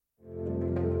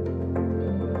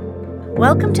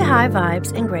Welcome to High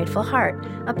Vibes and Grateful Heart,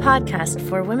 a podcast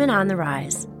for women on the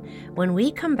rise. When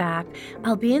we come back,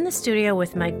 I'll be in the studio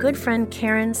with my good friend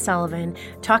Karen Sullivan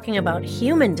talking about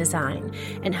human design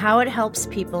and how it helps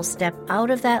people step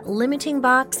out of that limiting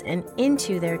box and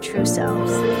into their true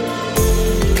selves.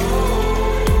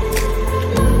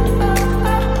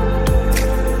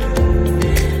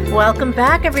 Welcome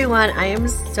back, everyone. I am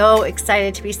so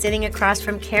excited to be sitting across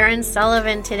from Karen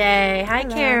Sullivan today. Hi,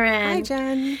 Hello. Karen. Hi,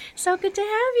 Jen. So good to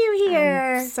have you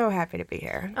here. I'm so happy to be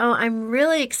here. Oh, I'm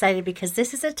really excited because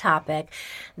this is a topic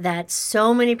that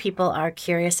so many people are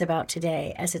curious about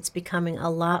today, as it's becoming a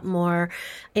lot more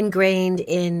ingrained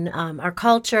in our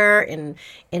culture, in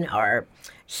our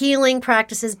healing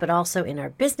practices, but also in our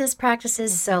business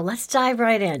practices. So let's dive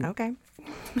right in. Okay.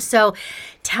 So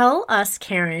tell us,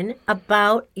 Karen,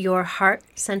 about your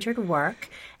heart-centered work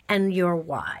and your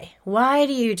why. Why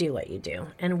do you do what you do?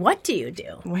 And what do you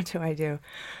do? What do I do?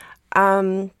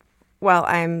 Well,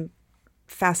 I'm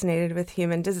fascinated with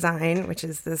human design, which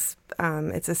is this,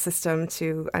 it's a system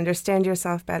to understand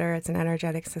yourself better. It's an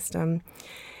energetic system.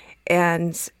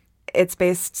 And it's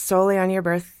based solely on your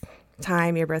birth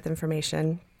time, your birth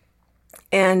information.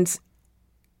 And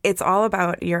it's all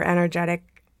about your energetic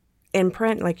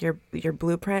imprint, like your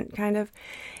blueprint kind of.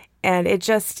 And it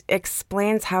just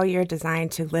explains how you're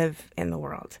designed to live in the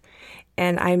world.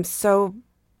 And I'm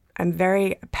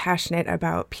very passionate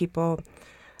about people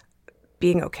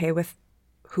being okay with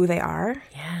who they are.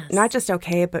 Yes. Not just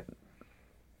okay, but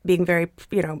being very,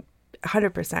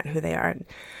 100% who they are,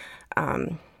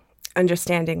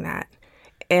 understanding that.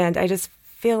 And I just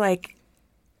feel like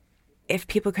if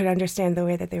people could understand the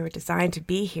way that they were designed to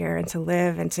be here and to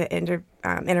live and to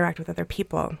interact with other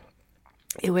people,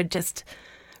 it would just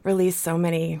release so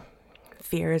many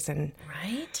fears and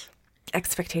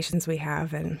expectations we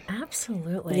have. And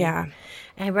absolutely. Yeah.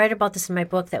 I write about this in my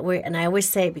book and I always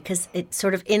say, because it's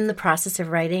sort of in the process of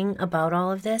writing about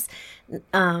all of this,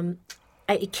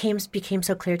 it became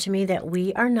so clear to me that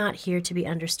we are not here to be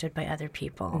understood by other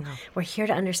people. No. We're here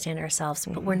to understand ourselves,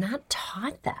 but we're not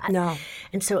taught that. No.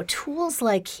 And so tools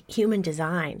like human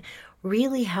design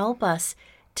really help us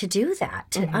to do that,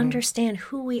 to understand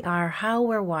who we are, how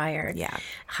we're wired,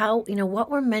 how, what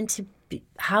we're meant to be,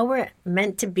 how we're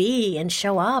meant to be and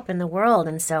show up in the world.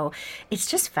 And so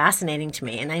it's just fascinating to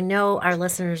me. And I know our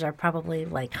listeners are probably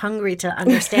hungry to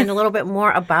understand a little bit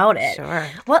more about it. Sure.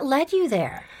 What led you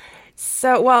there?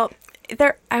 So,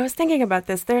 I was thinking about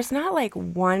this. There's not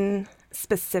one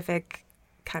specific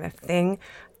kind of thing.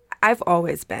 I've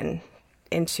always been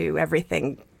into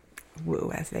everything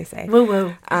woo, as they say. Woo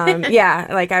woo.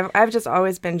 I've just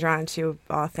always been drawn to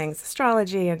all things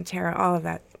astrology and tarot, all of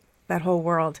that whole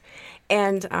world.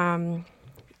 And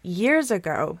years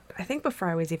ago, I think before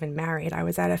I was even married, I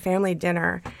was at a family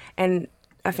dinner and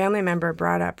a family member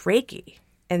brought up Reiki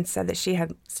and said that she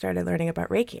had started learning about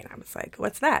Reiki. And I was like,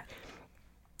 what's that?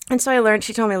 And so I learned,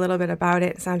 she told me a little bit about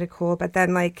it. It sounded cool. But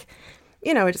then, it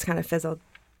just kind of fizzled.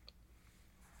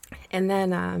 And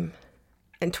then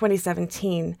in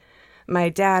 2017, my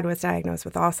dad was diagnosed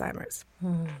with Alzheimer's.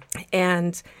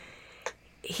 And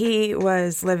I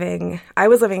was living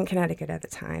in Connecticut at the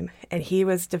time. And he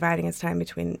was dividing his time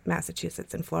between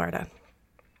Massachusetts and Florida.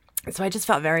 And so I just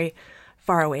felt very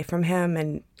far away from him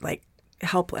and,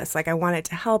 helpless. I wanted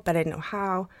to help, but I didn't know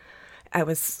how. I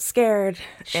was scared.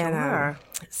 Sure. And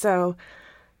so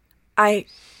I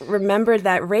remembered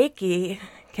that Reiki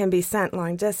can be sent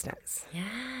long distance.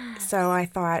 Yeah. So I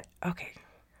thought, okay,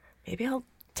 maybe I'll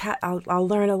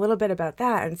learn a little bit about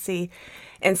that and see.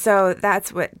 And so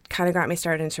that's what kind of got me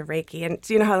started into Reiki. And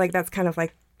you know how that's kind of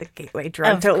the gateway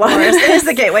drug to love. It is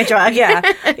the gateway drug.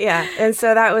 Yeah. And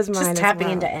so that was mine. Just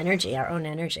tapping into energy, our own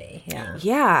energy. Yeah.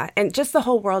 Yeah. And just the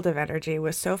whole world of energy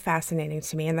was so fascinating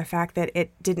to me. And the fact that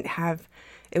it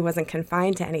wasn't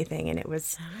confined to anything. And it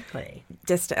was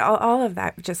just all of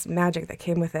that just magic that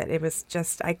came with it. It was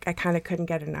just, I kind of couldn't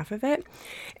get enough of it.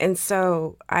 And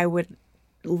so I would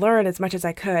learn as much as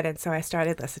I could. And so I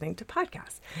started listening to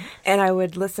podcasts. And I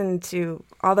would listen to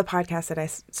all the podcasts that I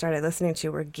started listening to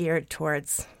were geared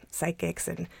towards psychics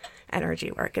and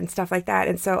energy work and stuff like that.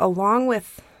 And so along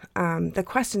with the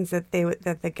questions that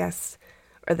the guests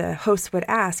or the hosts would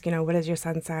ask, what is your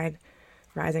sun sign,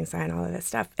 rising sign, all of this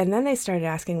stuff. And then they started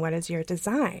asking, what is your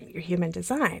design, your human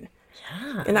design?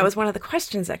 Yeah. And that was one of the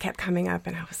questions that kept coming up.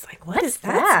 And I was like, what is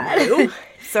that?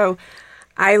 So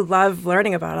I love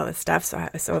learning about all this stuff.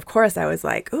 So of course I was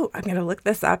like, I'm going to look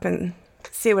this up and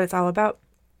see what it's all about.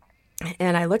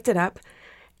 And I looked it up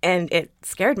And it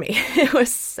scared me. It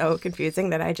was so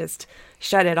confusing that I just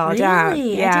shut it all down.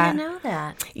 Really? Yeah. I didn't know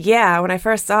that. Yeah, when I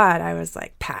first saw it, I was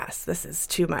like, pass, this is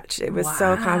too much. It was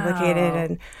so complicated.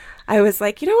 And I was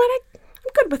like, you know what?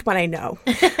 I'm good with what I know.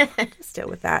 Just deal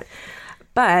with that.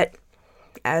 But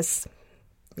as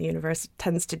the universe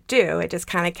tends to do, it just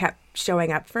kind of kept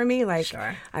showing up for me. Like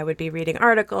I would be reading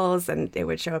articles and it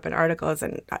would show up in articles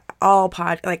and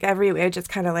it just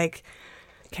kind of like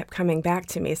kept coming back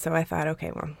to me. So I thought,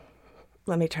 okay, well,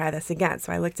 let me try this again.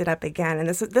 So I looked it up again. And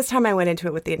this time I went into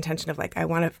it with the intention of like, I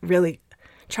want to really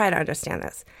try to understand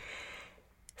this.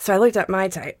 So I looked up my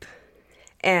type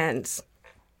and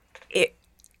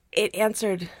it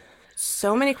answered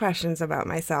so many questions about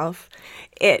myself.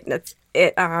 It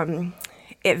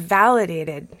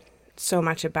validated so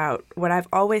much about what I've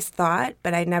always thought,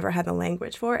 but I never had the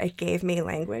language for. It gave me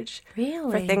language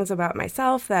for things about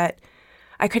myself that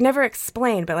I could never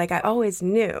explain, but like I always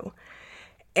knew.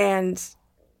 And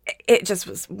it just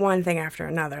was one thing after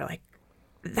another. Like,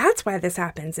 that's why this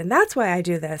happens, and that's why I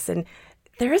do this. And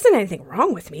there isn't anything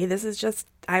wrong with me. This is just,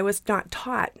 I was not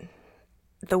taught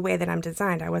the way that I'm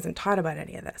designed. I wasn't taught about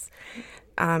any of this.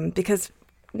 Because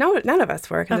none of us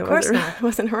were, because it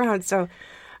wasn't around. So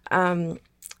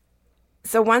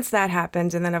once that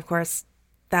happened, and then of course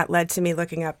that led to me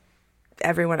looking up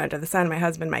everyone under the sun, my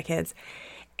husband, my kids.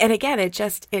 And again,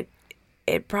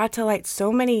 it brought to light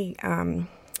so many,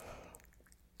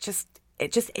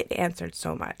 it answered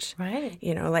so much. Right.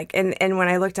 You know, like, and when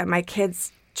I looked at my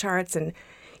kids' charts and,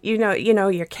 you know,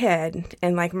 your kid,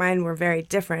 and like mine were very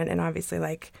different. And obviously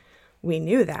like we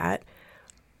knew that,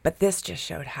 but this just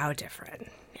showed how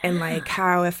different. And like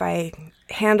how if I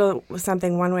handle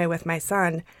something one way with my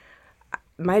son,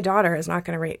 my daughter is not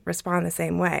going to respond the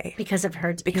same way. Because of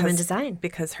her human design.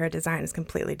 Because her design is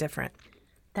completely different.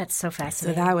 That's so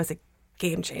fascinating. So that was a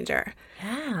game changer.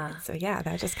 Yeah. So yeah,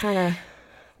 that just kind of,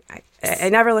 I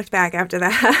never looked back after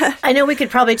that. I know we could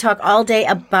probably talk all day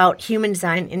about human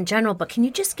design in general, but can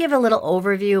you just give a little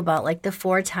overview about like the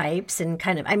 4 types and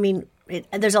kind of, I mean,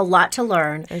 there's a lot to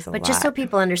learn, but just so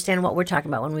people understand what we're talking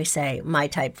about when we say my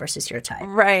type versus your type.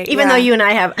 Right. Even though you and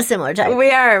I have a similar type.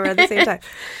 We're the same type.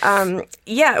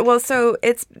 Well, so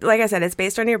it's, like I said, it's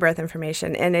based on your birth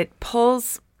information, and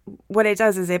what it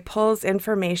does is it pulls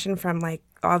information from like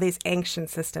all these ancient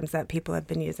systems that people have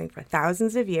been using for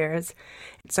thousands of years.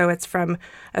 So it's from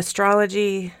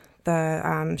astrology,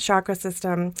 the chakra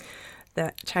system,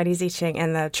 the Chinese I Ching,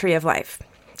 and the Tree of Life.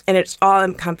 And it's all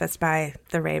encompassed by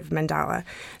the Rave Mandala.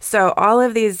 So all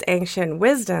of these ancient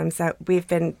wisdoms that we've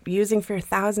been using for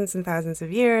thousands and thousands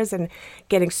of years and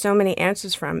getting so many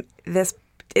answers from, this,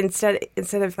 instead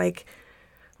of like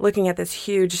looking at this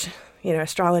huge,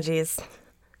 astrology is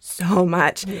so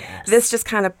much. Yes. This just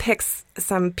kind of picks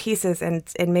some pieces and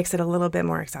it makes it a little bit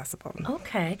more accessible.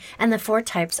 Okay. And the 4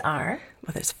 types are?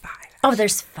 Well, there's 5. Oh,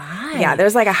 there's 5. Yeah,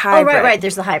 there's like a hybrid. Oh, right.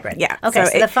 There's the hybrid. Yeah. Okay,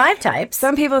 so the 5 types.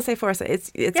 Some people say 4, so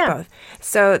it's both.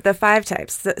 So the 5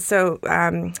 types. So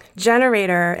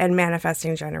generator and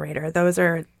manifesting generator,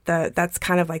 that's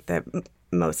kind of like the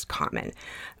most common,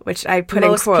 which I put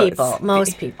in quotes.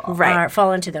 Most people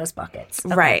fall into those buckets.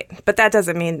 Okay. Right. But that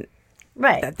doesn't mean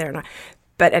that they're not.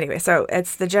 But anyway, so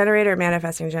it's the generator,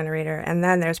 manifesting generator, and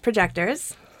then there's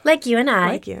projectors. Like you and I.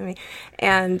 Like you and me.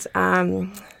 And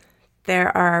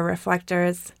there are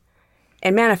reflectors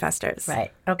and manifestors.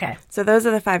 Right. Okay. So those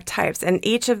are the 5 types. And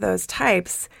each of those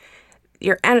types,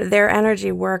 their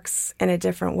energy works in a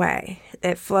different way.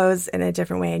 It flows in a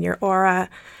different way in your aura.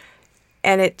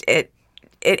 And it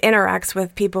interacts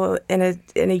with people in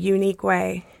a unique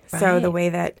way. Right. So the way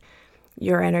that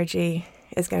your energy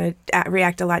is going to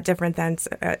react a lot different than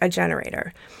a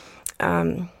generator.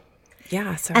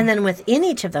 So. And then within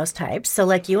each of those types, so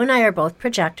like you and I are both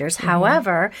projectors. Mm-hmm.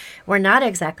 However, we're not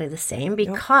exactly the same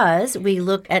because we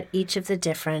look at each of the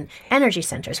different energy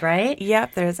centers, right?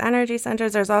 Yep, there's energy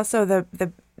centers. There's also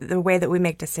the way that we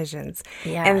make decisions.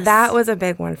 Yes. And that was a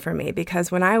big one for me because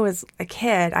when I was a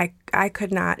kid, I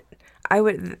could not,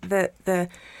 the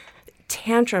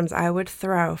tantrums I would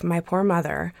throw, my poor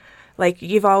mother, like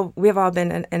we've all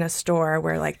been in a store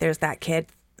where like there's that kid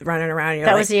running around.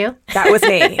 That was you? That was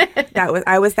me.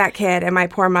 I was that kid, and my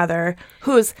poor mother,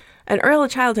 who's an early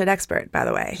childhood expert, by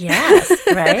the way. Yes,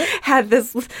 right. Had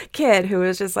this kid who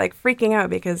was just like freaking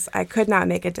out because I could not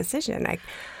make a decision.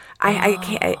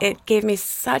 It gave me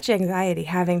such anxiety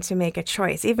having to make a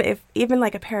choice. Even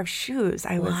like a pair of shoes,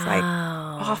 I was like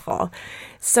awful.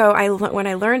 So when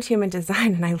I learned human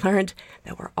design, and I learned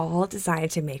that we're all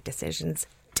designed to make decisions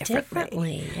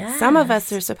differently. Yes. Some of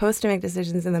us are supposed to make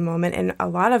decisions in the moment, and a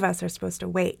lot of us are supposed to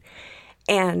wait.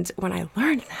 And when I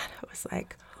learned that, I was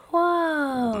like,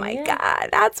 Whoa. Oh my God,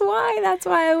 that's why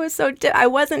I was so, I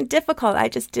wasn't difficult. I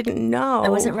just didn't know. I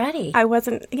wasn't ready. I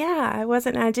wasn't,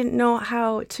 I didn't know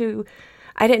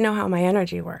I didn't know how my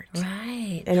energy worked.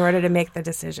 Right. In order to make the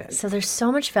decision. So there's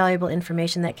so much valuable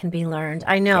information that can be learned.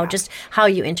 I know just how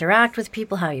you interact with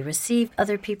people, how you receive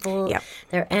other people,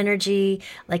 their energy,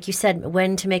 like you said,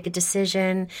 when to make a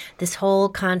decision, this whole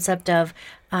concept of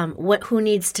who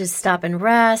needs to stop and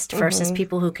rest versus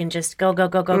people who can just go,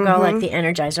 like the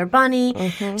Energizer Bunny.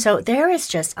 So there is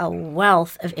just a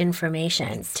wealth of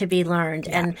information to be learned.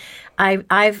 And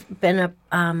I've been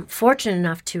fortunate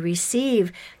enough to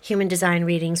receive human design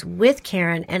readings with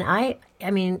Karen. And I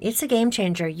mean, it's a game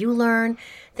changer. You learn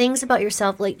things about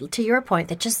yourself, like to your point,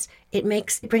 that just it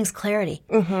brings clarity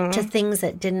to things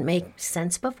that didn't make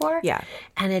sense before. Yeah.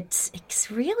 And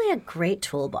it's really a great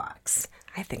toolbox.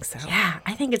 I think so. Yeah,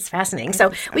 I think it's fascinating.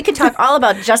 So we could talk all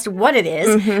about just what it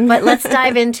is, but let's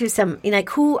dive into some, like,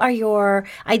 who are your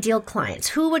ideal clients?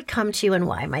 Who would come to you and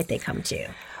why might they come to you?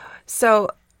 So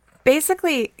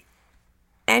basically,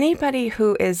 anybody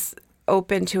who is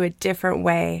open to a different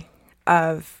way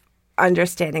of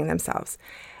understanding themselves.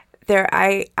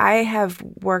 I have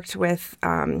worked with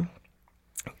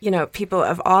people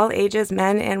of all ages,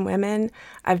 men and women.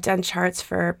 I've done charts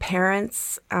for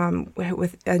parents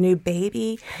with a new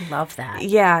baby. I love that.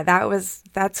 Yeah,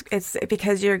 it's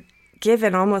because you're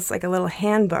given almost like a little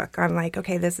handbook on like,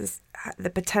 okay, this is the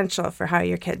potential for how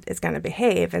your kid is going to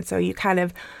behave. And so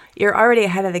you're already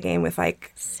ahead of the game with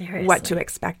like Seriously. What to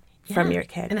expect from your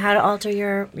kid. And how to alter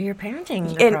your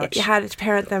parenting approach. And how to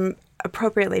parent them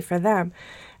appropriately for them.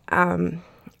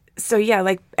 So yeah,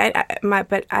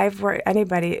 but I've worked,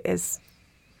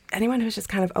 anyone who's just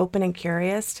kind of open and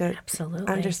curious to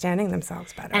understanding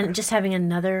themselves better. And just having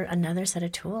another set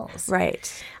of tools.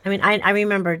 Right. I mean, I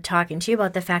remember talking to you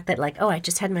about the fact that I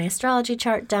just had my astrology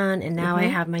chart done and now I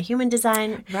have my human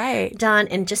design done.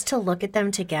 And just to look at them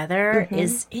together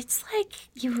it's like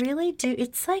you really do.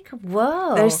 It's like,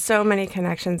 whoa. There's so many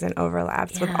connections and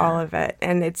overlaps with all of it.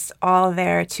 And it's all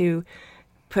there to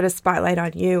put a spotlight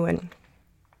on you and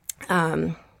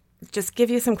just give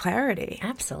you some clarity.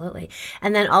 Absolutely.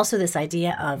 And then also this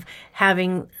idea of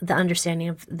having the understanding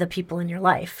of the people in your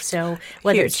life. So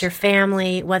whether it's your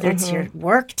family, whether it's your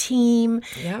work team,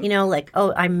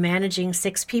 I'm managing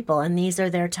 6 people and these are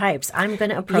their types. I'm going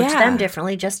to approach them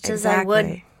differently just as I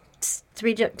would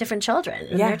 3 different children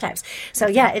and their types. So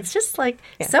it's just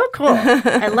so cool.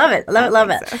 I love it. Love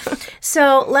it.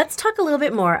 So let's talk a little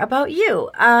bit more about you.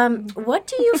 What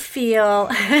do you feel?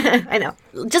 I know,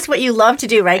 just what you love to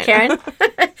do, right, Karen?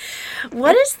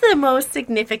 What is the most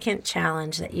significant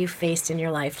challenge that you faced in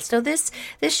your life? So this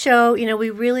show, we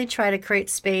really try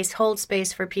to hold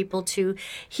space for people to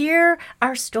hear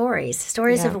our stories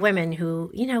of women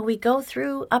who, we go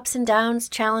through ups and downs,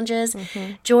 challenges,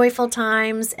 joyful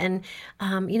times, and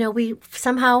we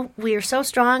are so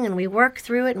strong and we work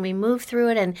through it and we move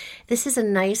through it. And this is a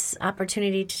nice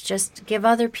opportunity to just give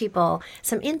other people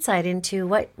some insight into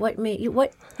what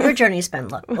your journey's been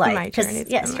like. Because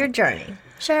your journey.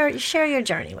 Share your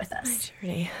journey with us.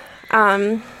 My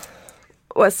journey.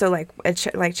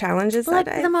 Challenges?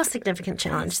 The most significant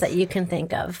challenge that you can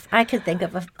think of. I could think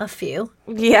of a few.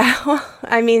 Yeah. Well,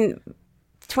 I mean,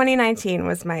 2019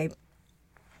 was my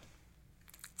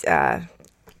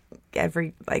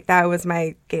that was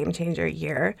my game changer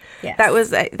year. Yes. That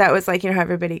was how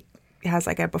everybody has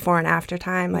like a before and after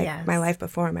time, my life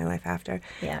before, my life after.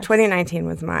 Yes. 2019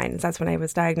 was mine. That's when I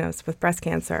was diagnosed with breast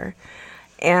cancer.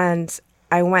 And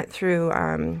I went through,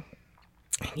 I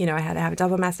had to have a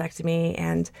double mastectomy,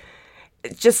 and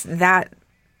just that,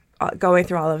 going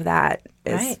through all of that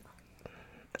is,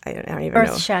 I don't even know.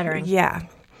 Earth-shattering. Yeah.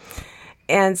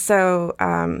 And so,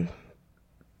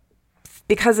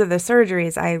 because of the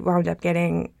surgeries, I wound up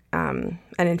getting an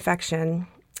infection,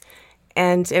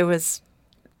 and it was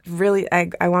really,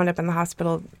 I wound up in the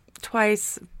hospital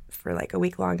twice for like a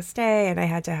week-long stay, and I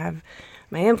had to have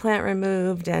my implant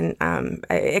removed, and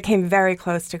it came very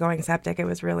close to going septic. It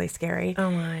was really scary. Oh,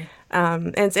 my.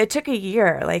 And it took a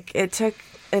year. It took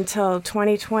until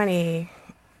 2020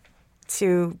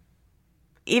 to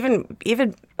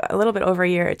even a little bit over a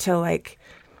year till I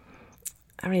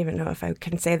don't even know if I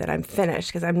can say that I'm finished,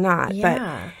 because I'm not.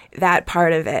 Yeah. But that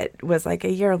part of it was like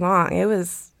a year long.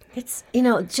 It's,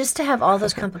 just to have all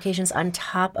those complications on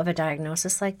top of a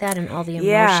diagnosis like that, and all the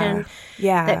emotion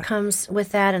that comes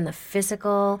with that, and the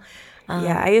physical.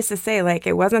 I used to say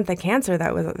it wasn't the cancer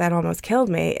that almost killed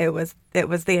me. It was the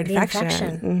infection. The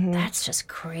infection. Mm-hmm. That's just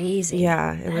crazy.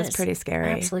 Yeah, it was pretty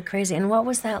scary. Absolutely crazy. And what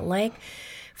was that like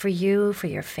for you, for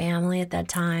your family at that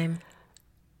time?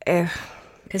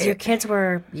 Because your kids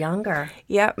were younger.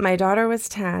 Yep. My daughter was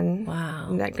 10.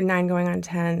 Wow. 9 going on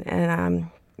 10. And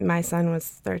my son was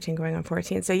 13 going on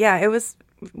 14. So, yeah, it was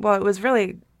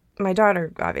really, my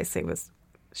daughter obviously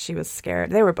she was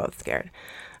scared. They were both scared.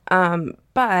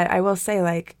 But I will say,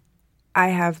 like, I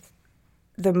have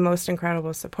the most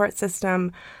incredible support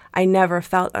system. I never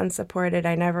felt unsupported.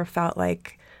 I never felt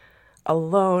like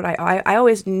alone. I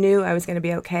always knew I was going to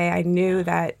be okay. I knew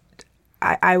that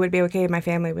I would be okay. My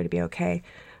family would be okay.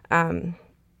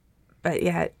 But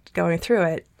yet going through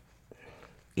it,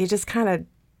 you just kind of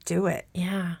do it.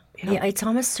 Yeah. Yeah, it's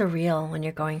almost surreal when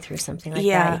you're going through something like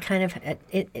that. You kind of,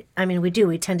 I mean,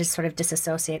 we tend to sort of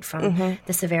disassociate from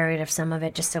the severity of some of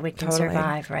it just so we can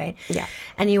survive, right? Yeah.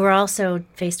 And you were also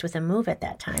faced with a move at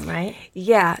that time, right?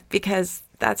 Yeah, because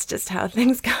that's just how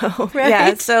things go. Right?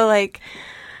 Yeah, so like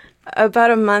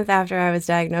about a month after I was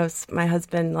diagnosed, my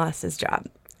husband lost his job.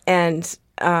 And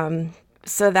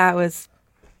so that was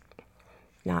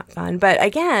not fun. But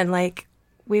again, like,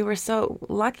 we were so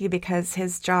lucky because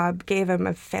his job gave him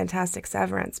a fantastic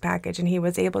severance package and he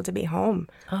was able to be home.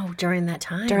 Oh, during that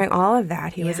time? During all of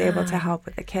that, he was able to help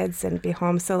with the kids and be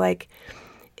home. So, like,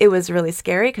 it was really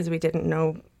scary because we didn't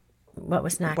know what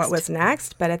was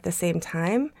next. But at the same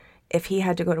time, if he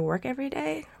had to go to work every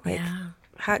day, like,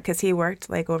 because he worked,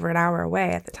 like, over an hour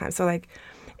away at the time. So, like,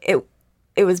 it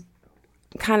was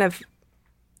kind of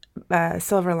a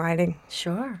silver lining.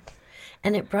 Sure.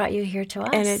 And it brought you here to us.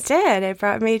 And it did. It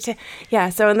brought me to,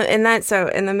 So in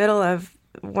the middle of,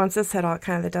 once this had all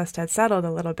kind of, the dust had settled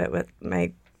a little bit with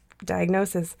my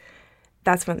diagnosis,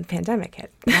 that's when the pandemic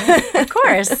hit. Right. Of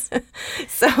course.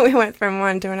 So we went from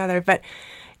one to another. But,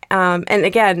 and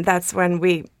again, that's when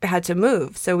we had to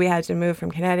move. So we had to move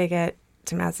from Connecticut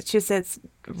to Massachusetts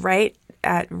right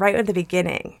at the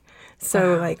beginning.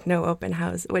 So, like, no open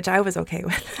house, which I was okay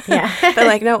with. Yeah. But,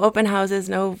 like, no open houses,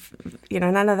 no,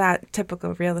 none of that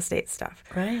typical real estate stuff.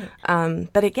 Right.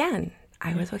 But again,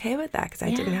 I was okay with that because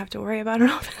I didn't have to worry about an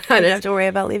open house. I didn't have to worry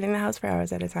about leaving the house for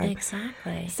hours at a time.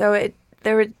 Exactly. So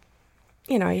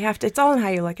you have to, it's all in how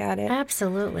you look at it.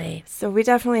 Absolutely. So we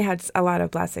definitely had a lot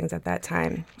of blessings at that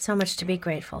time. So much to be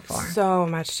grateful for. So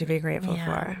much to be grateful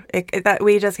for. That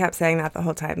we just kept saying that the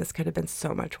whole time. This could have been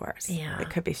so much worse. Yeah.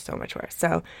 It could be so much worse.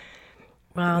 So.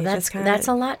 Well, that's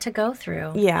a lot to go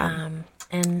through. Yeah.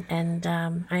 And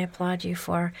I applaud you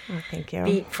for thank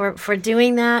you for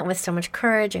doing that with so much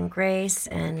courage and grace.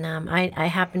 And I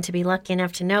happen to be lucky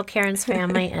enough to know Karen's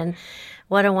family, and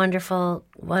what a wonderful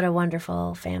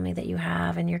family that you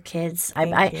have and your kids.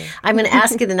 I'm going to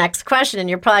ask you the next question, and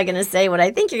you're probably going to say what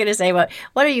I think you're going to say. What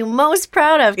are you most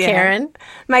proud of, Karen?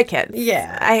 My kids.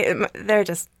 Yeah, they're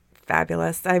just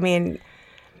fabulous. I mean,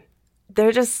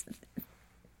 they're just.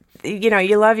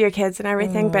 You love your kids and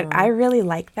everything, but I really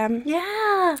like them.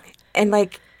 Yeah. And,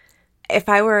 like, if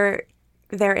I were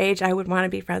their age, I would want to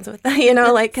be friends with them,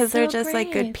 because they're just,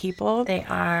 like, good people. They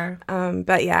are.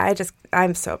 But, yeah,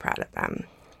 I'm so proud of them.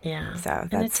 Yeah. So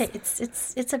that's... And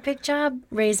it's a big job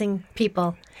raising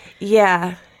people.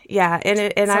 Yeah. Yeah.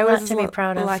 And I was to be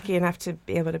proud of. Lucky enough to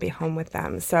be able to be home with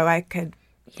them. So I could,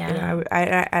 they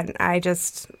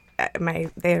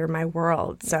are my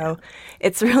world. So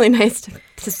it's really nice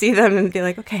to see them and be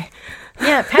like, okay.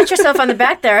 Yeah, pat yourself on the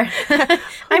back there.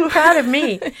 I'm proud of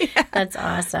me. Yeah. That's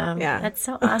awesome. Yeah. That's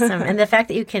so awesome. And the fact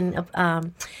that you can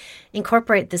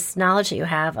incorporate this knowledge that you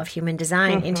have of human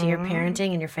design into your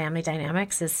parenting and your family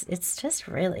dynamics it's just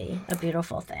really a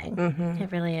beautiful thing. It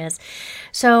really is.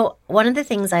 So one of the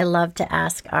things I love to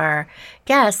ask our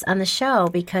guests on the show,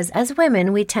 because as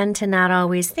women, we tend to not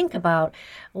always think about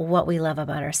what we love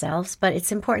about ourselves, but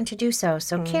it's important to do so.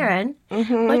 So Karen,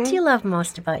 what do you love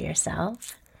most about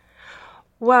yourself?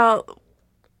 Well,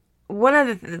 one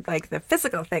of the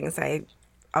physical things I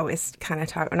always kind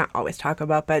of not always talk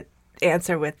about, but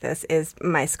answer with this is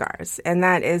my scars. And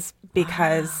that is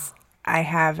because I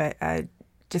have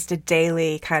just a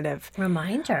daily kind of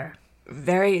reminder,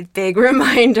 very big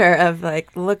reminder of,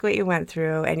 like, look what you went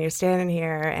through and you're standing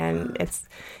here and it's,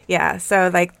 so,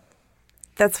 like,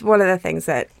 that's one of the things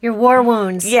that... Your war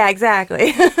wounds. Yeah,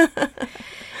 exactly.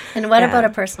 And what about a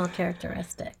personal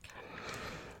characteristic?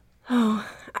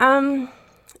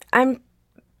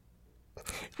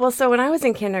 So when I was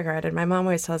in kindergarten, my mom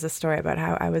always tells a story about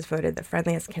how I was voted the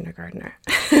friendliest kindergartner.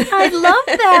 I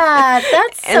love that.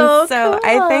 That's so cool.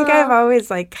 I think I've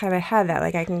always, like, kind of had that.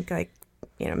 Like, I can, like,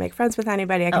 make friends with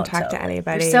anybody. I can talk to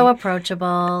anybody. You're so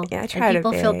approachable. Yeah, I try to be.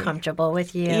 People feel comfortable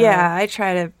with you. Yeah, I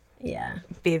try to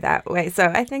be that way.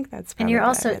 So I think that's probably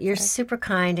And you're super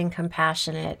kind and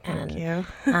compassionate. Thank you.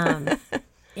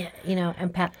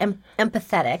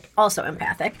 empathetic, also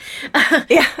empathic.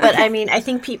 Yeah. But I mean, I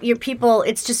think your people,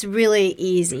 it's just really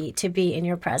easy to be in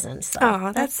your presence. So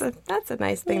oh, that's a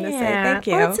nice thing to say. Thank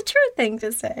you. Well, it's a true thing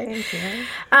to say. Thank you.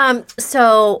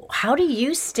 So how do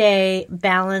you stay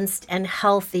balanced and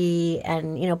healthy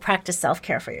and, practice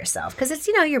self-care for yourself? Because it's,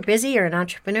 you're busy, you're an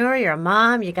entrepreneur, you're a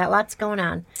mom, you got lots going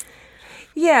on.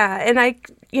 Yeah. And I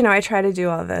try to do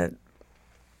all the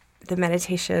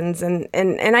meditations and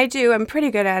I'm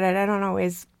pretty good at it. I don't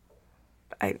always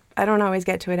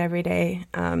get to it every day.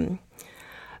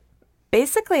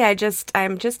 Basically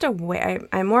I'm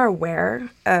more aware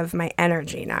of my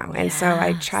energy now. And so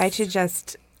I try to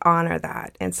just honor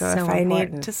that. And so if I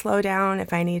need to slow down,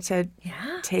 if I need to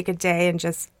take a day and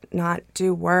just not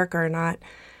do work or not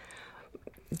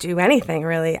do anything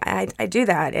really, I do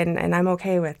that and I'm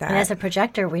okay with that. And as a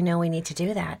projector, we know we need to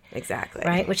do that. Exactly.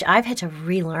 Right? Which I've had to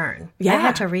relearn. Yeah. I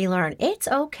had to relearn. It's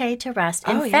okay to rest.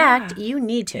 In fact, you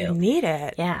need to. You need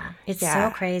it. Yeah. It's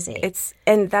so crazy.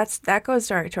 That goes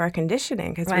to our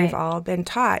conditioning because Right. we've all been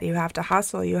taught you have to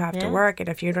hustle, you have to work, and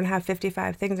if you don't have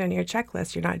 55 things on your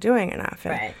checklist, you're not doing enough.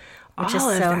 And right. Which is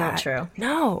so not true.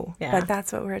 No, Yeah. but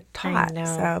that's what we're taught. I know.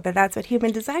 So, but that's what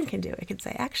human design can do. It can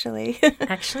say, actually,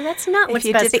 that's not what's if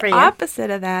you best did for the you.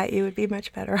 opposite of that, you would be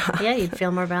much better off. Yeah, you'd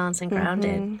feel more balanced and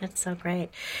grounded. That's so great.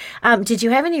 Did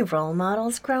you have any role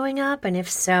models growing up? And if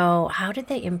so, how did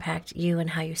they impact you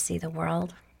and how you see the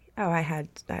world? Oh,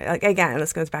 again,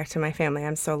 this goes back to my family.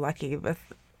 I'm so lucky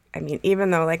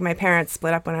even though my parents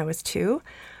split up when I was 2,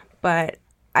 but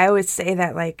I always say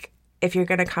that if you're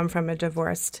going to come from a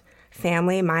divorced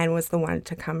family, mine was the one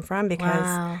to come from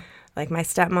because my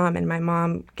stepmom and my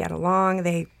mom get along.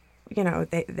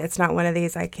 It's not one of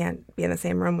these I can't be in the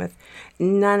same room with.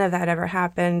 None of that ever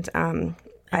happened.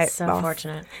 That's so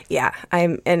fortunate. Yeah,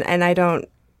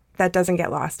 that doesn't get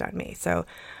lost on me. So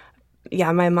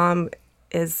yeah, my mom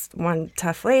is one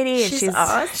tough lady. And she's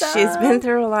awesome. She's been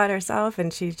through a lot herself,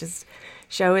 and she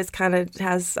always kind of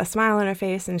has a smile on her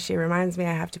face, and she reminds me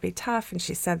I have to be tough, and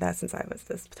she said that since I was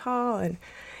this tall. And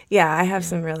yeah, I have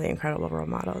some really incredible role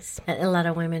models. A lot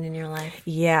of women in your life.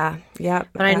 Yeah, yep.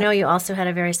 But I know you also had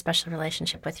a very special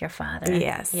relationship with your father.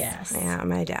 Yes. Yeah,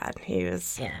 my dad. He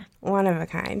was one of a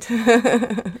kind.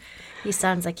 He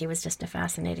sounds like he was just a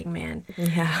fascinating man.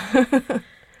 Yeah.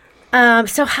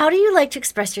 So how do you like to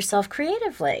express yourself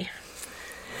creatively?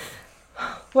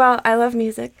 Well, I love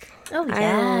music. Oh,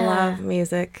 yeah. I love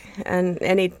music and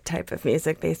any type of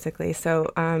music, basically. So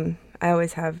I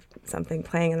always have something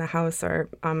playing in the house or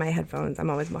on my headphones. I'm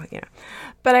always walking.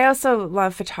 But I also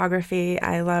love photography.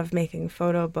 I love making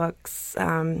photo books.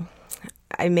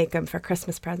 I make them for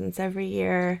Christmas presents every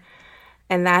year.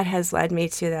 And that has led me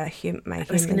to my human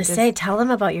I was going to say, tell them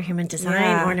about your human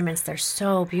design ornaments. They're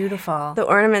so beautiful. The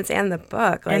ornaments and the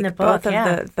book. And the book, both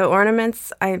of the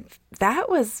ornaments. That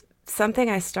was something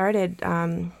I started,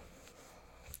 I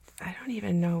don't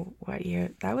even know what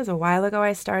year. That was a while ago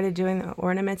I started doing the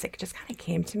ornaments. It just kind of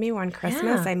came to me one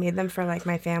Christmas. I made them for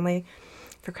my family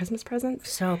for Christmas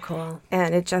presents. So cool.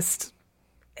 And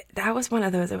that was one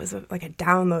of those, it was like a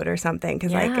download or something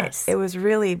because it was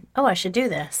really... Oh, I should do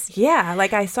this. Yeah,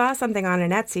 I saw something on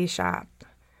an Etsy shop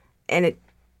and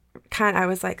I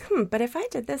was like, but if I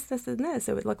did this, this, and this,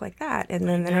 it would look like that. And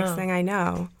then the next thing I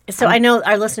know... So I know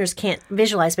our listeners can't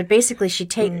visualize, but basically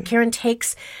Karen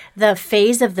takes the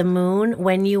phase of the moon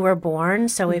when you were born.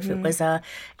 So if it was a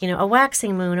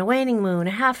waxing moon, a waning moon,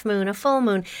 a half moon, a full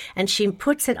moon, and she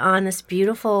puts it on this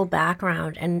beautiful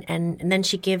background, and then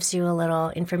she gives you a little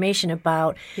information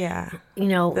about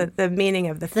the meaning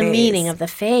of the phase. The meaning of the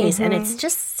phase, and it's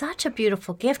just such a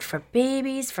beautiful gift for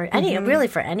babies, for really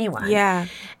for anyone. Yeah,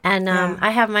 and I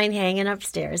have mine hanging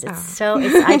upstairs.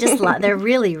 I just love. They're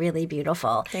really, really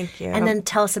beautiful. Thank you. And then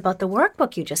tell us about the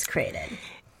workbook you just created.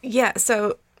 Yeah,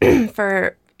 so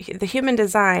for the human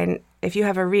design, if you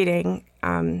have a reading,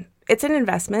 it's an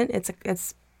investment.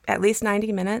 It's at least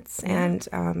 90 minutes, and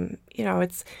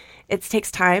it takes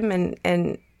time,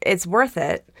 and it's worth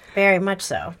it. Very much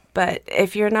so. But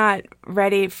if you're not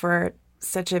ready for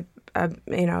such a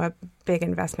big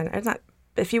investment, it's not.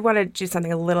 If you want to do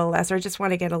something a little less, or just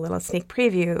want to get a little sneak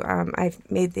preview, I've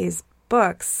made these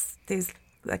books.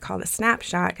 I call it a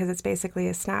snapshot because it's basically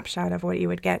a snapshot of what you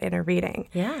would get in a reading.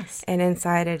 Yes. And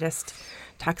inside it just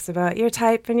talks about your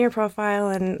type and your profile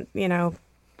and,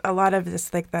 a lot of this,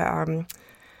 the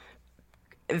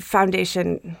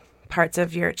foundation parts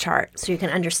of your chart. So you can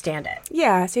understand it.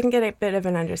 Yeah, so you can get a bit of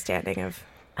an understanding of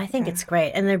I think it's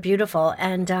great, and they're beautiful,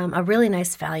 and a really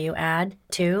nice value add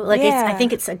too. I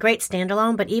think it's a great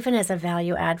standalone, but even as a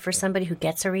value add for somebody who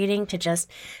gets a reading to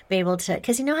just be able to,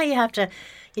 because you know how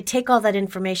you take all that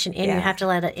information in, you have to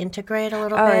let it integrate a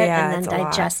little bit and then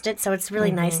digest it. So it's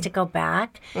really nice to go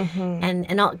back. And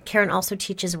Karen also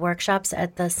teaches workshops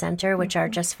at the center, which are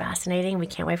just fascinating. We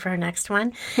can't wait for her next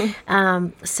one.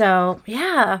 So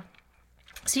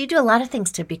you do a lot of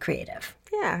things to be creative.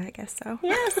 Yeah, I guess so.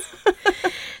 Yes.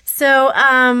 So,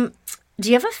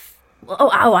 do you have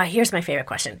here's my favorite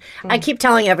question. I keep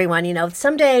telling everyone,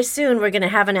 someday soon we're going to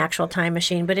have an actual time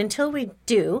machine. But until we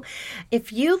do,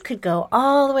 if you could go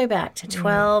all the way back to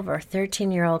 12 or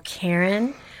 13-year-old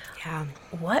Karen,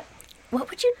 what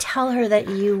would you tell her that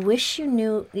you wish you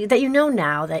knew, that you know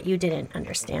now that you didn't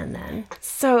understand then?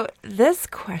 So this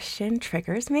question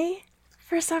triggers me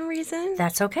for some reason.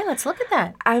 That's okay. Let's look at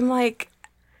that. I'm like,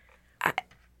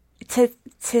 to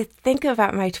think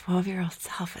about my 12-year-old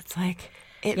self, it's like,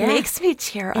 it makes me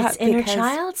tear up. It's inner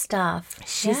child stuff.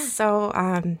 She's so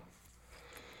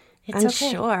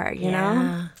unsure, you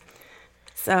know?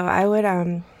 So I would...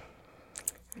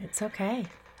 It's okay.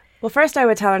 Well, first I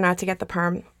would tell her not to get the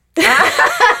perm.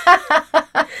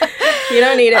 You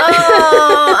don't need it.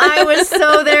 Oh, I was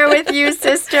so there with you,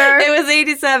 sister. It was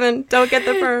 87. Don't get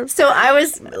the perm. So I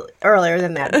was earlier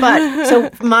than that. But so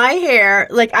my hair,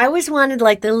 I always wanted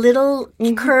the little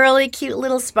curly, cute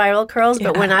little spiral curls.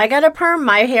 But when I got a perm,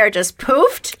 my hair just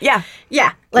poofed. Yeah.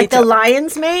 Yeah. Like the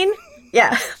lion's mane.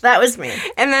 Yeah, that was me.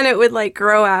 And then it would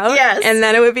grow out. Yes. And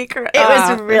then it would be it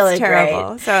was really terrible.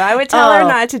 great. So I would tell her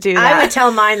not to do that. I would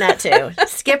tell mine that too.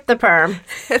 Skip the perm.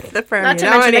 The perm. Not to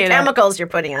mention the chemicals you're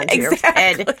putting onto your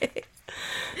head.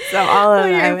 So all of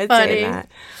that, I would funny. say that.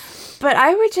 But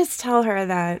I would just tell her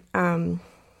that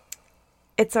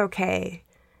it's okay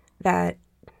that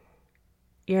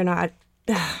you're not.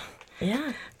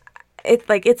 Yeah.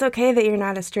 It's okay that you're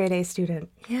not a straight A student.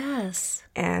 Yes.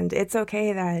 And it's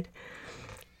okay that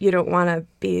you don't want to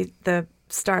be the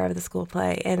star of the school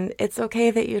play. And it's okay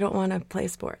that you don't want to play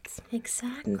sports.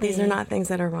 Exactly. And these are not things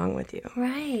that are wrong with you.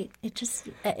 Right. It just,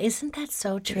 isn't that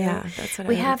so true? Yeah, that's what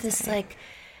we I have would this, say.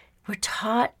 We're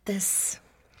taught this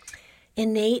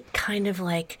innate kind of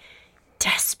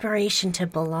desperation to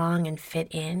belong and fit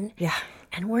in. Yeah.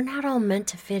 And we're not all meant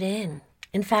to fit in.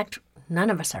 In fact, none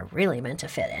of us are really meant to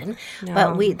fit in.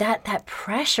 No. But that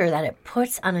pressure that it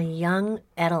puts on a young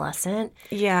adolescent,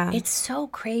 it's so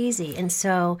crazy. And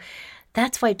so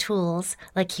that's why tools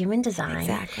like human design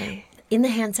in the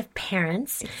hands of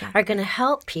parents are going to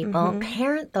help people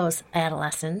parent those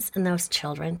adolescents and those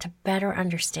children to better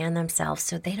understand themselves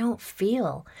so they don't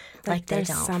feel like they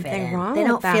don't something fit in. wrong They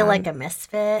don't with feel them. like a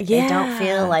misfit. Yeah. They don't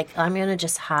feel like I'm going to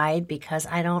just hide because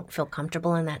I don't feel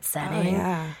comfortable in that setting.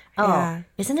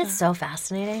 Isn't it so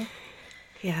fascinating?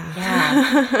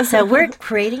 Yeah. So we're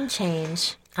creating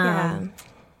change. And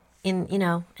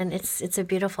it's a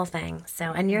beautiful thing.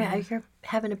 So, and you're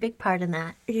having a big part in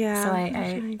that. Yeah. So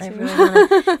I really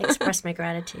want to express my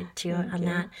gratitude to you on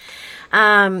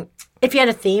that. If you had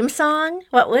a theme song,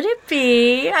 what would it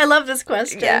be? I love this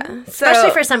question. Yeah.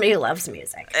 Especially for somebody who loves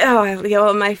music.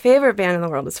 Well, my favorite band in the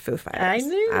world is Foo Fighters. I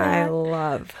knew that. I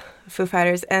love Foo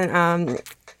Fighters. And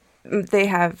they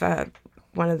have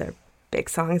one of their big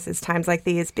songs is Times Like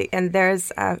These. And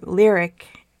there's a lyric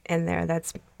in there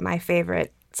that's my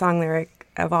favorite song lyric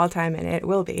of all time, and it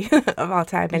will be of all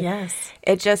time. And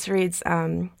it just reads,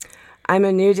 I'm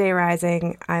a new day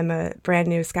rising, I'm a brand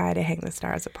new sky to hang the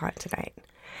stars upon tonight.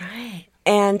 Right.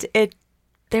 And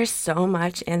there's so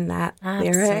much in that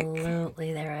lyric.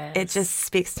 Absolutely, there is. It just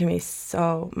speaks to me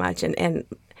so much. And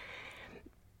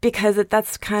because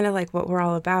that's kind of what we're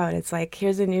all about. It's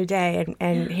here's a new day,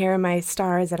 and here are my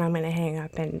stars that I'm going to hang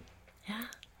up. And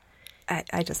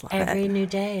I just love it. Every new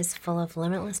day is full of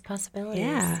limitless possibilities.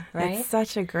 Yeah. Right? It's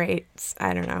such a great,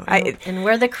 I don't know. And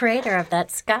we're the creator of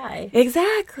that sky.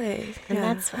 Exactly. And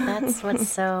that's what's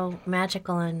so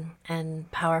magical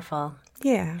and powerful.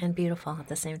 Yeah. And beautiful at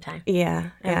the same time. Yeah.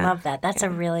 I love that. That's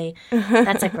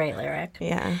that's a great lyric.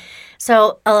 Yeah.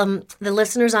 So the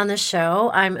listeners on this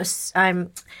show,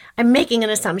 I'm making an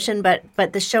assumption, but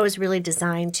the show is really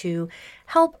designed to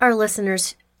help our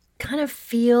listeners kind of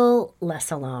feel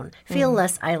less alone, feel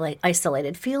less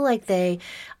isolated, feel like they,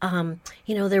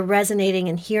 they're resonating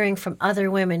and hearing from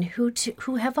other women who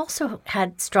have also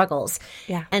had struggles,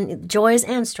 and joys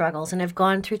and struggles, and have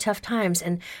gone through tough times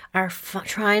and are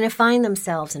trying to find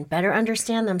themselves and better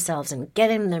understand themselves and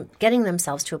getting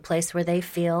themselves to a place where they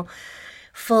feel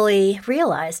fully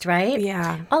realized, right?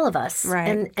 Yeah. All of us.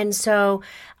 Right. And so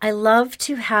I love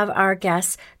to have our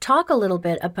guests talk a little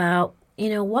bit about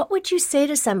what would you say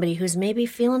to somebody who's maybe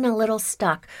feeling a little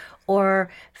stuck or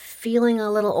feeling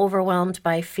a little overwhelmed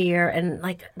by fear and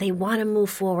like they want to move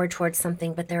forward towards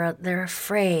something, but they're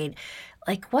afraid?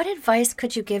 Like, what advice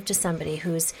could you give to somebody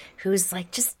who's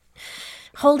like just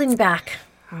holding back?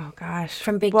 Oh gosh,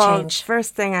 from big change.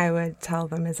 First thing I would tell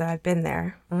them is that I've been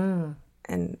there,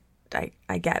 and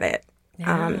I get it.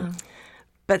 Yeah.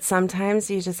 But sometimes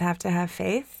you just have to have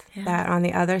faith that on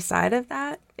the other side of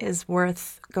that is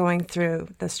worth going through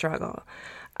the struggle,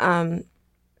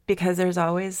 because there's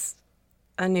always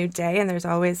a new day and there's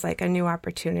always like a new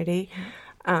opportunity.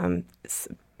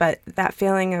 But that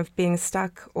feeling of being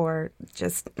stuck or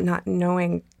just not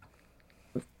knowing,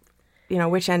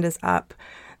 which end is up,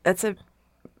 that's a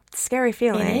scary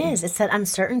feeling. It is. It's that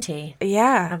uncertainty.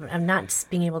 Yeah. I'm not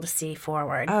being able to see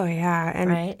forward. Oh, yeah. And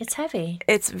right? It's heavy.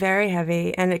 It's very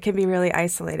heavy, and it can be really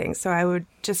isolating. So I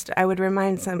would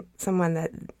remind someone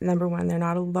that, number one, they're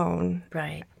not alone.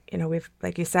 Right.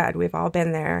 Like you said, we've all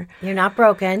been there. You're not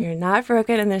broken. You're not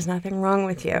broken, and there's nothing wrong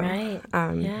with you. Right.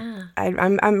 Yeah.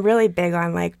 I'm really big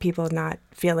on like people not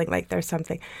feeling like there's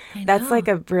something. That's like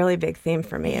a really big theme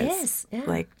for me. It is. Yeah.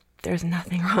 Like, there's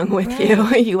nothing wrong with you.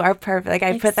 You are perfect. Like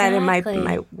I put that in my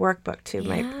workbook too.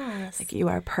 Yes. Like you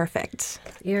are perfect.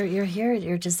 You're here.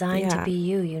 You're designed to be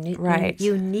you.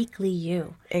 Uniquely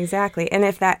you. Exactly. And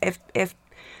if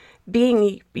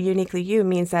being uniquely you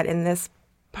means that in this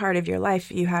part of your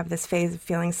life you have this phase of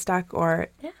feeling stuck, or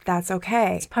that's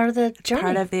okay. It's part of the journey.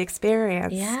 Part of the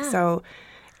experience. Yeah. So,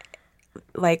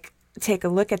 like, take a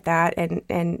look at that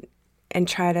and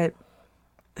try to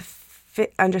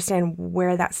understand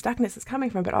where that stuckness is coming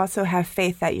from, but also have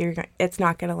faith that it's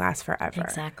not going to last forever.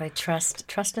 Exactly.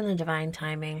 Trust in the divine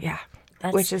timing. Yeah.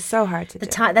 Which is so hard to do.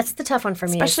 That's the tough one for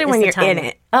me. Especially when you're in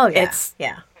it. Oh,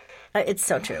 yeah. It's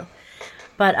so true.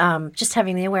 But just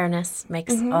having the awareness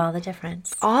makes all the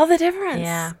difference. All the difference.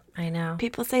 Yeah, I know.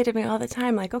 People say to me all the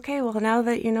time, like, okay, well, now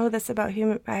that you know this about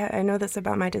I know this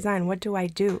about my design, what do I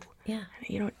do? Yeah.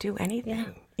 You don't do anything. Yeah.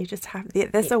 You just have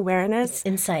this awareness.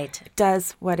 Insight.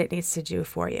 Does what it needs to do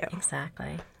for you.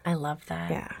 Exactly. I love that.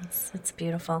 Yeah. It's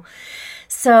beautiful.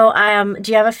 So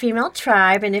do you have a female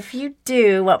tribe? And if you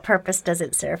do, what purpose does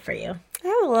it serve for you? I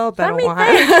have a little bit of one.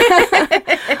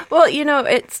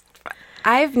 Well,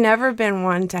 I've never been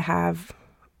one to have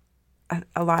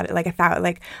a lot of,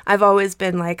 like, I've always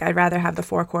been like, I'd rather have the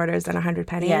 4 quarters than 100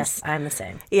 pennies. Yes, I'm the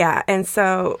same. Yeah, and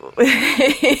so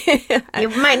you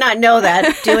might not know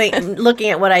that looking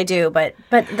at what I do, but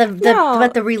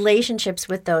the relationships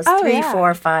with those 3,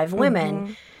 4, 5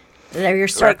 women, they're your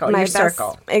circle. Like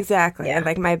circle. Exactly. Yeah. And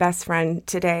like my best friend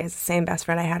today is the same best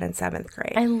friend I had in 7th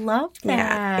grade. I love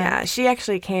that. Yeah. She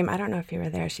actually came. I don't know if you were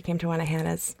there. She came to one of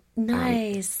Hannah's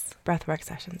nice breathwork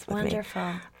sessions with me.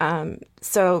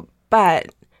 Wonderful.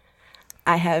 But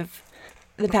I have,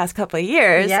 the past couple of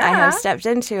years, I have stepped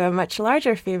into a much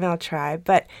larger female tribe.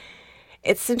 But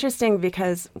it's interesting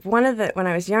because when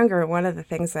I was younger, one of the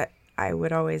things that I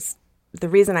would always, the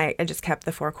reason I just kept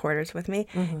the 4 quarters with me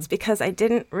is because I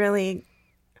didn't really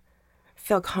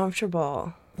feel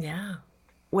comfortable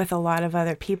with a lot of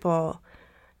other people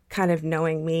kind of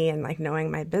knowing me and like knowing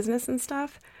my business and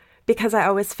stuff, because I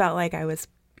always felt like I was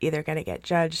either going to get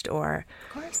judged or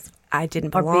of course. I didn't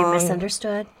belong. Or be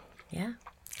misunderstood. Yeah.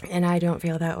 And I don't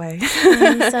feel that way.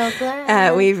 I'm so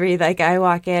glad. We read, like, I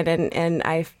walk in and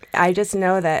I just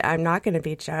know that I'm not going to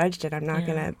be judged, and I'm not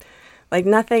going to, like,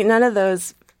 none of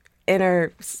those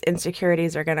inner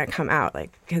insecurities are going to come out,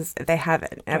 like, because they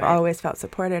haven't. And I've always felt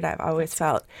supported. I've always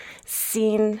felt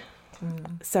seen.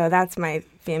 So that's my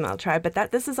female tribe.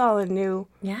 But this is all a new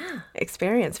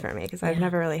experience for me, because I've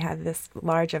never really had this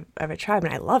large of a tribe,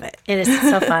 and I love it. It is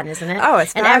so fun, isn't it? Oh,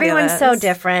 it's fabulous. And everyone's so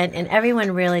different, and everyone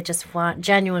really just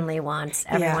genuinely wants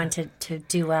everyone to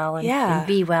do well and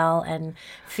be well and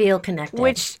feel connected.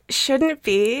 Which shouldn't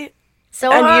be so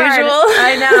unusual.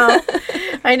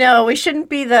 Hard. I know. We shouldn't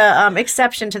be the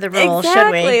exception to the rule,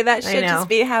 should we? Exactly. That should just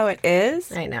be how it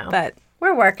is. I know. But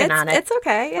we're working on it. It's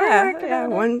okay. Yeah.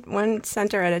 One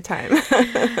center at a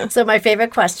time. So my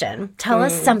favorite question, tell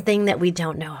us something that we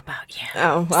don't know about you.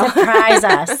 Oh, well. Surprise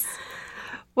us.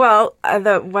 Well,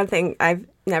 the one thing, I've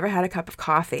never had a cup of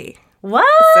coffee. What?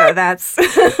 So that's,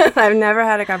 I've never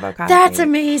had a cup of coffee. That's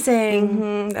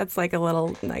amazing. That's like a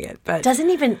little nugget. But doesn't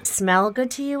even smell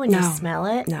good to you when you smell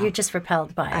it? No. You're just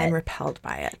repelled by it. I'm repelled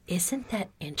by it. Isn't that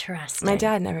interesting? My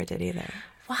dad never did either.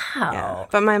 Wow. Yeah.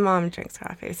 But my mom drinks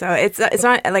coffee. So it's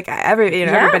not like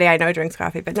everybody I know drinks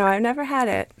coffee, but no, I've never had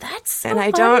it. That's so and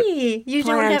I funny. don't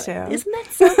plan to. Isn't that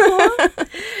so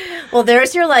cool? Well,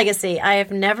 there's your legacy. I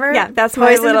have never that's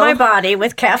poisoned my body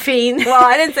with caffeine. Well,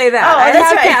 I didn't say that. I that's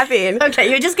have right. caffeine.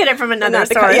 Okay, you just get it from another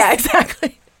source. Yeah,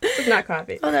 exactly. It's not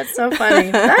coffee. Oh, that's so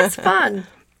funny. That's fun.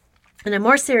 And a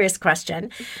more serious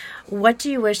question. What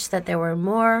do you wish that there were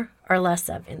more or less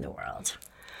of in the world?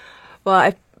 Well,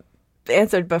 I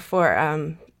answered before,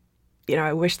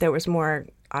 I wish there was more,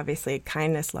 obviously,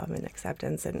 kindness, love, and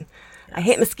acceptance. And I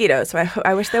hate mosquitoes, so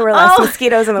I wish there were less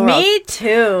mosquitoes in the world. Me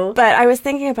too. But I was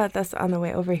thinking about this on the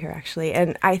way over here, actually.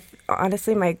 And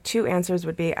honestly, my two answers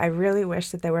would be, I really wish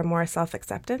that there were more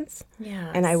self-acceptance.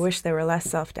 Yes. And I wish there were less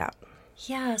self-doubt.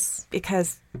 Yes.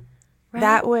 Because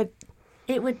that would...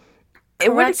 It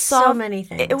wouldn't solve so many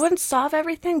things. It wouldn't solve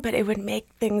everything, but it would make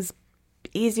things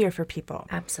easier for people.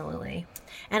 Absolutely.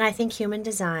 And I think human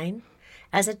design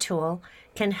as a tool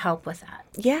can help with that.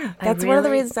 Yeah, that's one of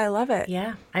the reasons I love it.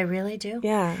 Yeah, I really do.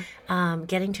 Yeah.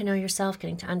 Getting to know yourself,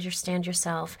 getting to understand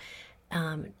yourself,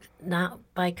 not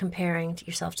by comparing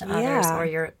yourself to others or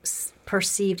your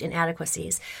perceived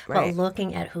inadequacies, but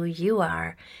looking at who you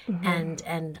are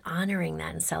and honoring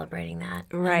that and celebrating that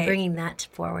and bringing that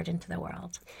forward into the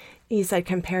world. You said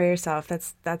compare yourself.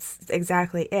 That's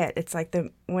exactly it. It's like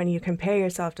when you compare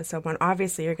yourself to someone,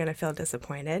 obviously you're going to feel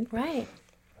disappointed. Right.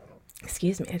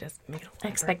 Excuse me. I just made a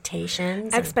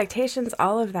Expectations,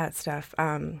 all of that stuff.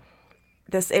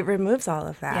 It removes all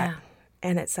of that. Yeah.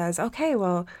 And it says, okay,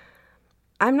 well,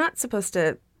 I'm not supposed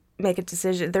to make a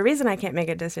decision. The reason I can't make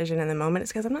a decision in the moment is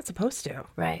because I'm not supposed to.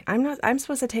 Right. I'm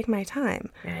supposed to take my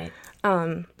time. Right.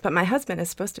 But my husband is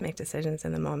supposed to make decisions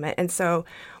in the moment. And so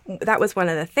that was one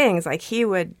of the things, like he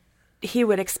would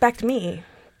expect me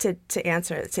to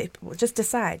answer, to just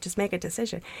decide, just make a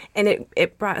decision. And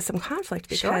it brought some conflict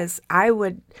because I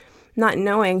would, not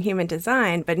knowing human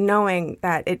design, but knowing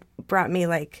that it brought me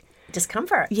like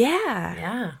discomfort.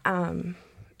 Yeah.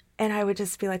 And I would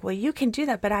just be like, well, you can do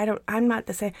that, but I'm not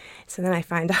the same. So then I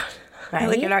find out, I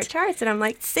look at our charts and I'm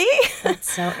like, see?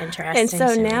 That's so interesting. And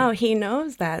so now he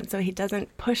knows that. So he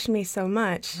doesn't push me so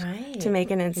much to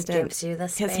make an instant. He gives you the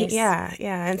space.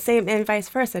 And vice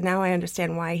versa. Now I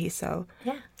understand why he's so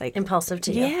impulsive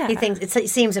to you. Yeah. It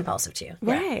seems impulsive to you.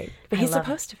 Right. Yeah. But he's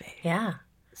supposed to be. Yeah.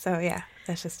 So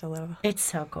that's just a little. It's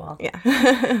so cool.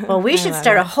 Yeah. Well, we should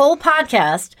start a whole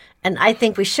podcast, and I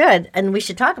think we should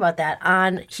talk about that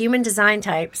on human design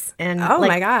types. And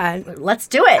my God, let's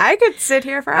do it. I could sit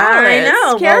here for hours. I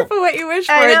know. Careful what you wish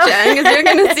for, Jen, because you're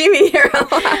going to see me here a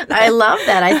lot. I love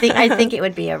that. I think it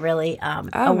would be a really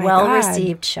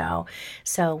well-received show.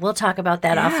 So we'll talk about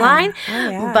that offline. Oh,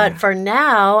 yeah. But for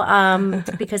now,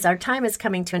 because our time is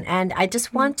coming to an end, I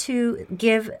just want to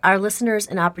give our listeners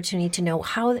an opportunity to know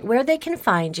where they can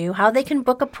find you, how they can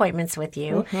book appointments with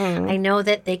you. I know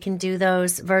that they can do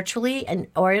those virtually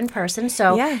or in person.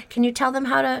 So can you tell them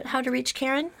how to reach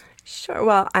Karen? Sure.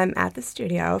 Well, I'm at the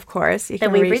studio, of course. You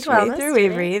can reach me through We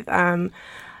Breathe. And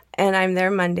I'm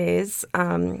there Mondays.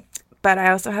 But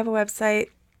I also have a website,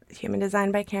 Human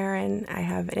Design by Karen. I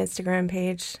have an Instagram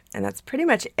page, and that's pretty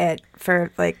much it for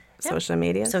social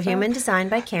media. So Human Design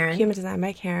by Karen. Human Design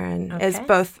by Karen. Okay. It's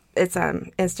both. It's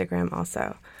Instagram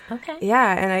also. Okay.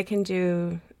 Yeah, and I can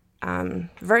do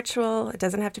virtual. It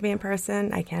doesn't have to be in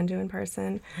person. I can do in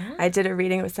person. I did a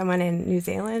reading with someone in New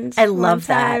Zealand. I love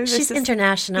that. She's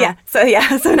international. Yeah.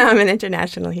 So now I'm an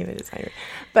international human designer.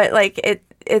 But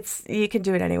it's you can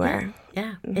do it anywhere.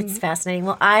 Yeah, it's fascinating.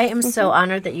 Well, I am so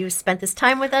honored that you spent this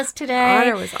time with us today.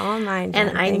 The honor was all mine, Jen.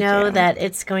 And I know that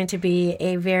it's going to be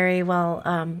a very well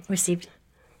received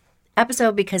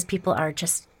episode because people are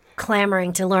just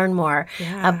clamoring to learn more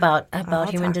about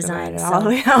human design. All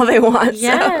they want.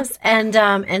 Yes, so.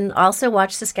 And also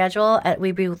watch the schedule at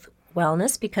We Breathe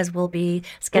Wellness because we'll be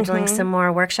scheduling some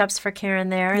more workshops for Karen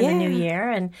there in the new year.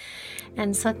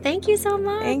 And so thank you so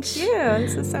much. Thank you.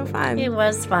 This was so fun. It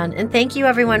was fun. And thank you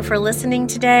everyone for listening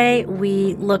today.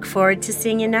 We look forward to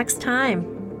seeing you next time.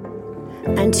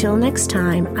 Until next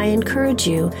time, I encourage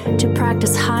you to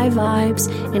practice high vibes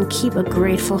and keep a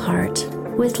grateful heart.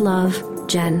 With love,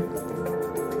 Jen.